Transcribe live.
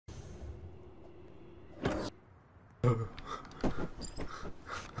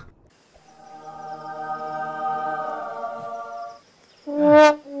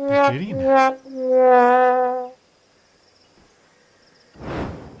shooting?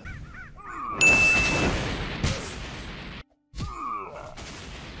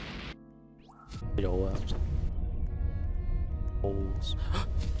 Holes.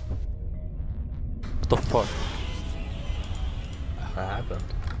 What the fuck? What happened?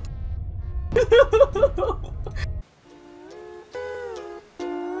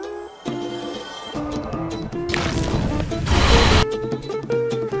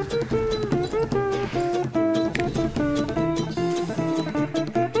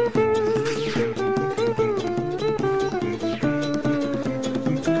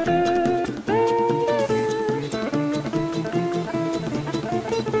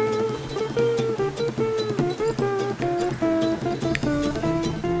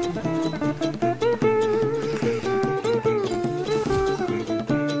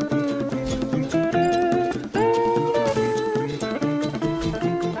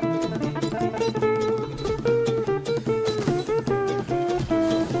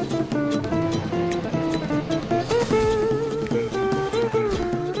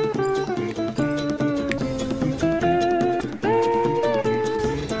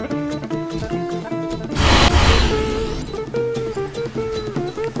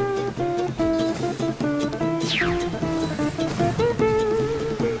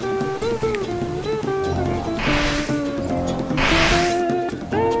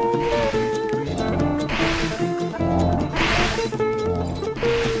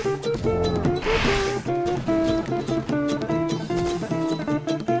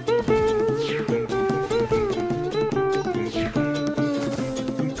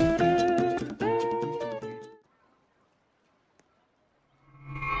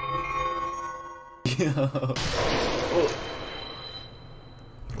 Oh.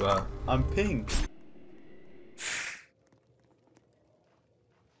 Wow. I'm pink.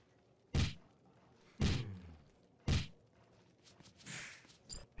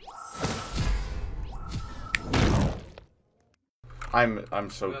 I'm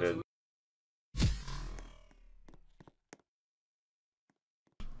so good.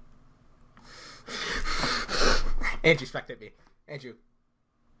 Andrew spectate me. Andrew.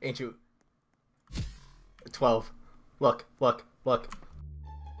 12. Look.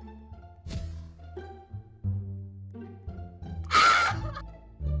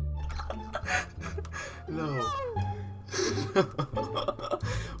 No.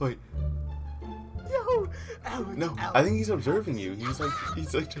 Wait. Yo. No, I think he's observing you. He's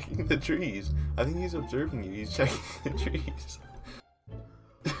like checking the trees. I think he's observing you. He's checking the trees.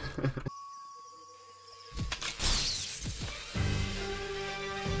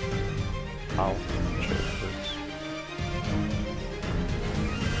 Ow. Sure it hurts.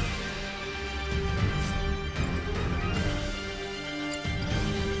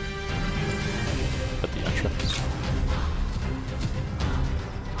 At the entrance.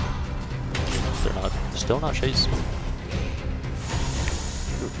 They're still not chasing.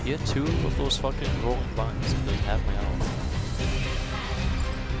 Dude, he had 2 of those fucking rolling vines and they have me out.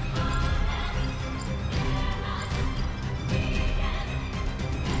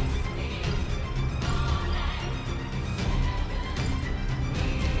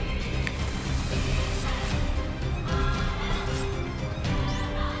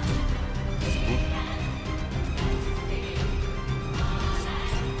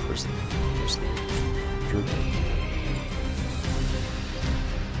 Where's the driud?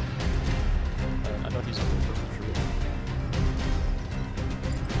 I know he's looking for the driud.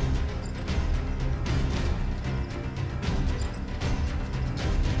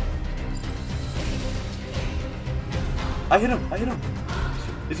 I hit him.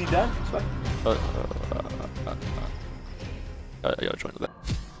 Is he dead? Yeah, join the back.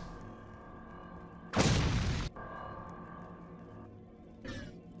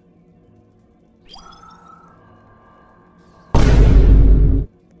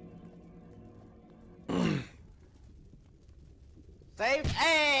 Save.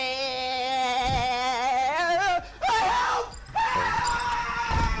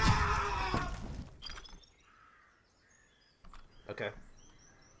 Okay.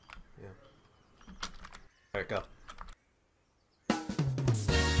 Yeah. Alright, go.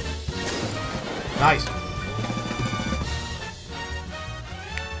 Nice.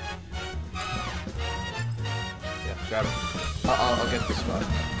 Yeah, grab it. I'll get this spot.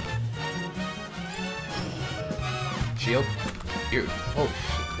 Shield. You. Oh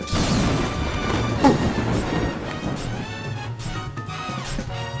shit.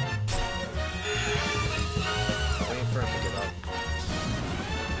 Waiting for him to get up.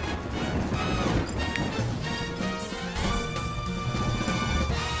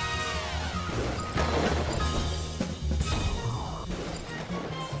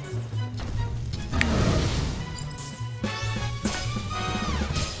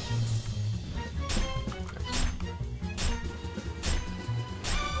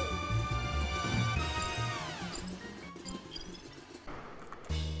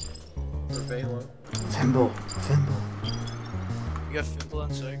 Or velo. Thimble. You got Fimble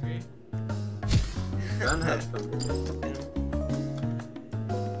on Psyche? Gun has thimble.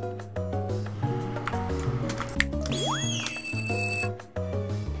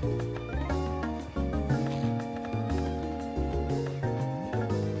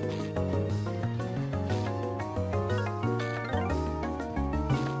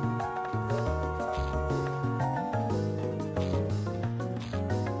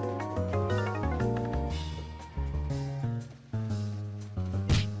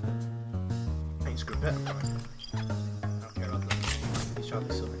 Screw that. I don't care about that. He shot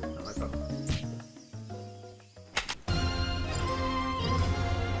the silver. Not my problem.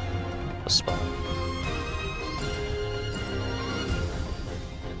 A spot.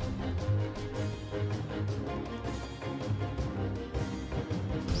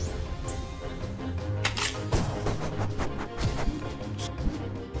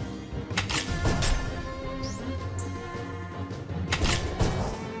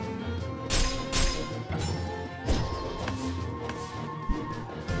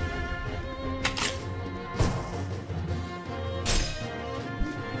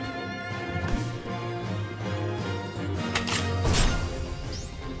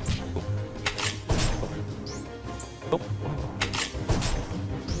 Oh.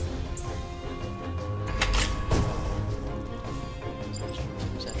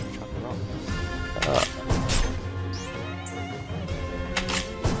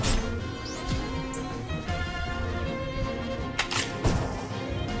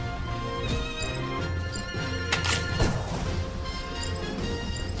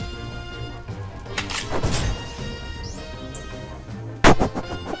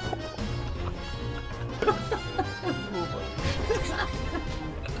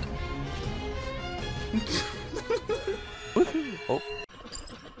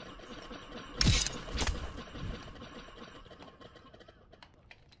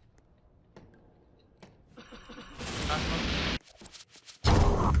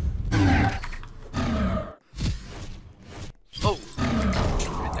 Oh.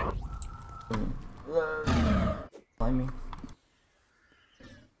 Find me.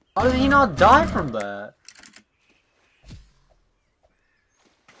 How did he not die from that?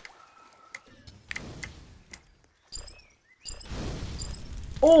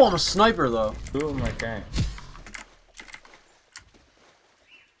 Oh, I'm a sniper though. Oh my god.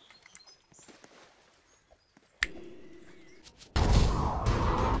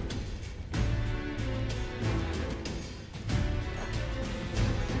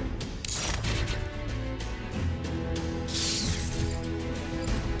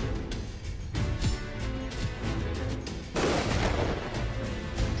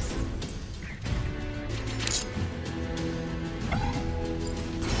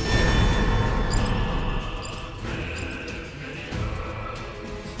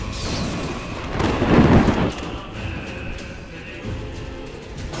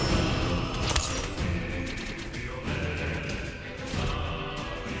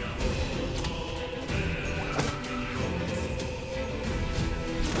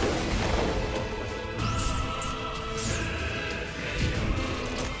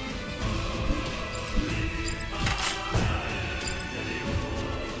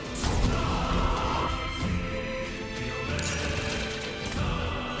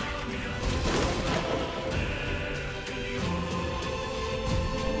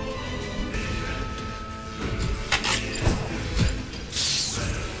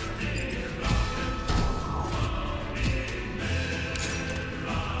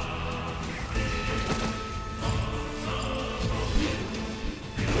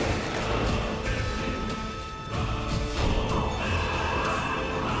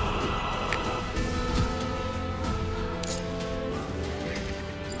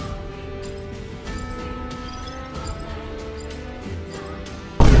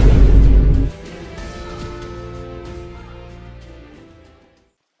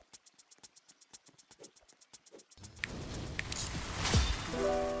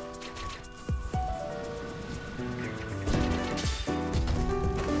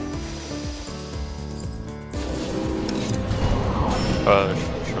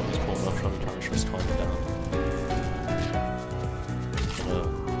 Sherman's pulling up, Sherman tarnish was climbing down.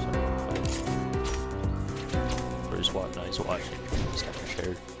 Where's what? No, he's watching. He's not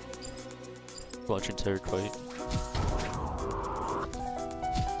shared. Watching Terror Quite.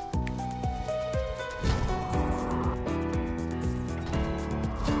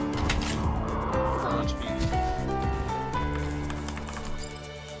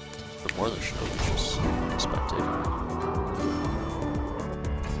 The more the show is just spectating.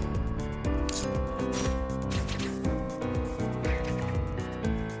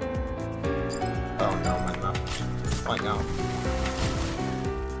 right now.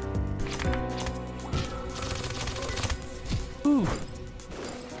 Ooh.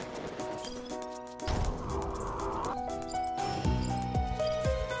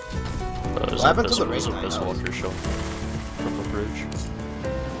 What happened to the race There's a night? Miss Walker show from the bridge.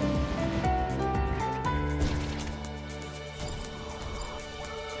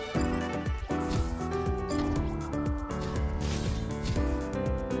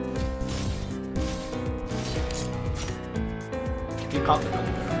 You caught the gun.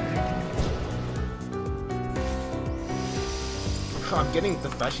 I'm getting the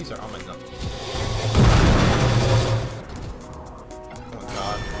flashies are on my gun. Oh my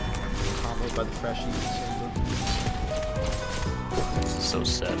god. I'm comboed by the freshies. So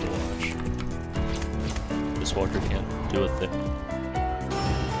sad to watch. This Walker can't do a thing.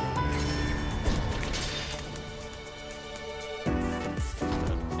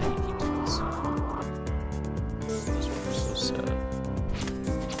 This Walker's so sad.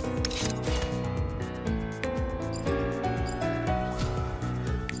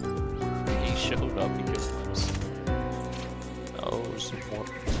 He showed up, he killed us. Oh, some more.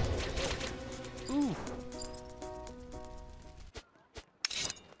 Ooh.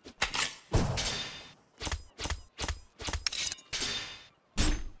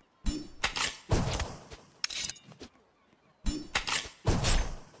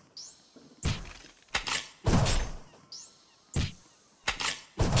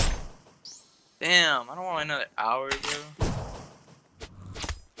 Damn, I don't want another hour, bro.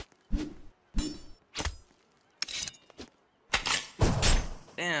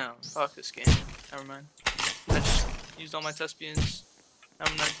 Damn, fuck this game. Never mind. I just used all my thespians.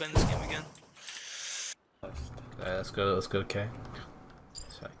 I'm not playing this game again. Alright, let's go to K.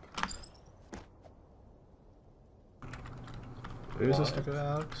 Sorry. Where's this nigga,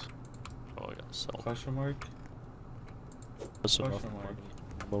 Alex? Oh, I got so. Question mark? That's enough Question mark.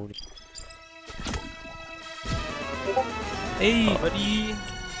 money. Hey, buddy.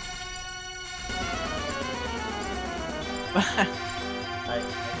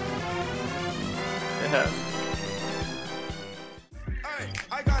 Yeah.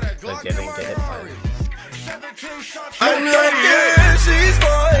 Like, getting get hit by it. I'm like, yeah, she's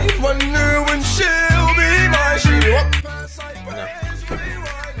fine. Wonder when she'll be mine. She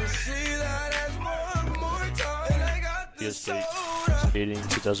PS8 skating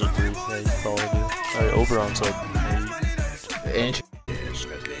 2003. Yeah, you probably do. Alright, Oberon's up 8. Inch.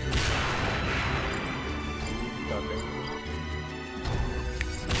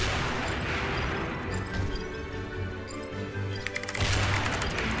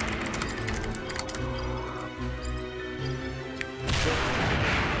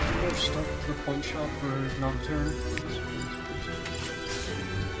 Stuck to the point shop for Nocturne.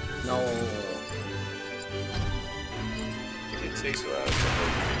 No. It takes a while. It's like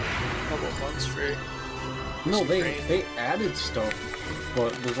a couple months for. No, they added stuff,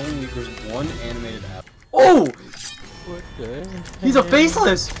 but there's one animated app. Oh! What the? He's a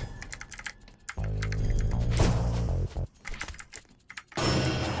faceless!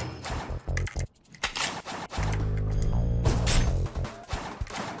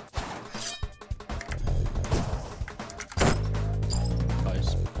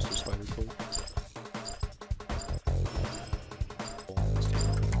 Nice. Mr. Spider Coat.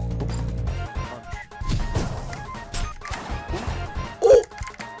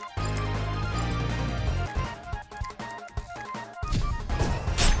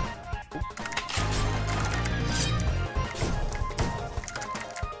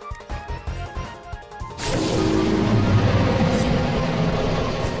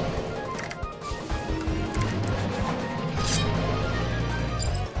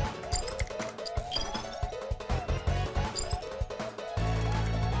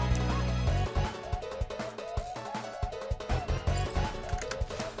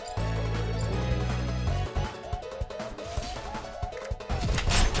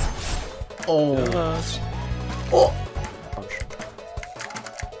 Oh. Yes. Oh. Punch.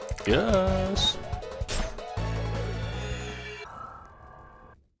 Yes.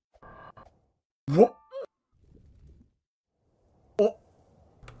 What? Oh.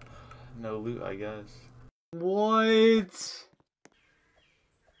 No loot, I guess. What?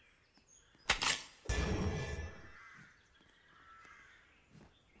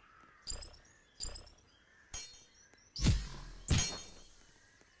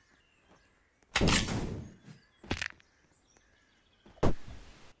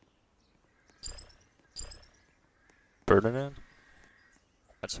 Ferdinand?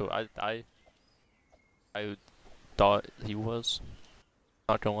 That's who I thought he was.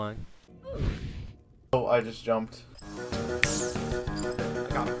 Not gonna lie. Oh, I just jumped. I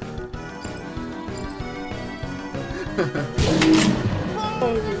got him.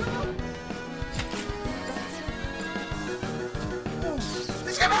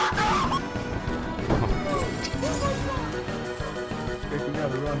 We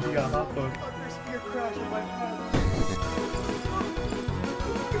gotta run, he got hot dog.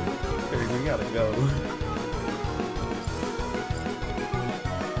 We gotta go.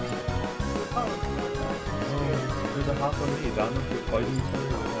 Oh, there's a hop on me. I don't know if you're fighting each other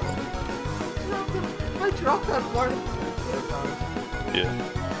or what. I dropped that part. Yeah.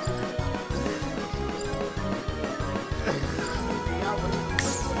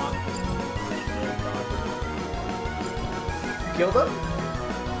 Killed him?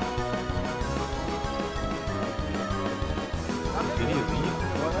 Did he leave?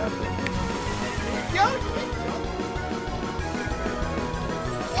 What happened?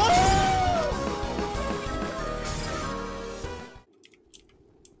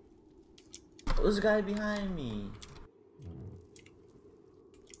 There's a guy behind me.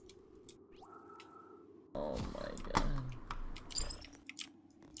 Oh my god.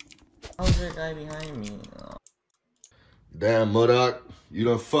 How's there a guy behind me? Oh. Damn, Mudock. You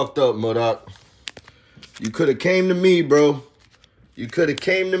done fucked up, Mudock. You could have came to me, bro. You could have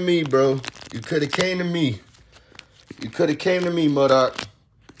came to me, bro. You could have came to me. You could have came to me, Mudock.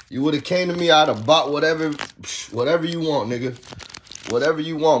 You would have came to me. I'd have bought whatever you want, nigga. Whatever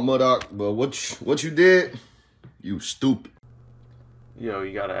you want, Mudock. But what you did, you stupid. Yo,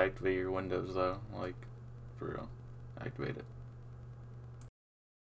 you gotta activate your windows though. Like, for real. Activate it.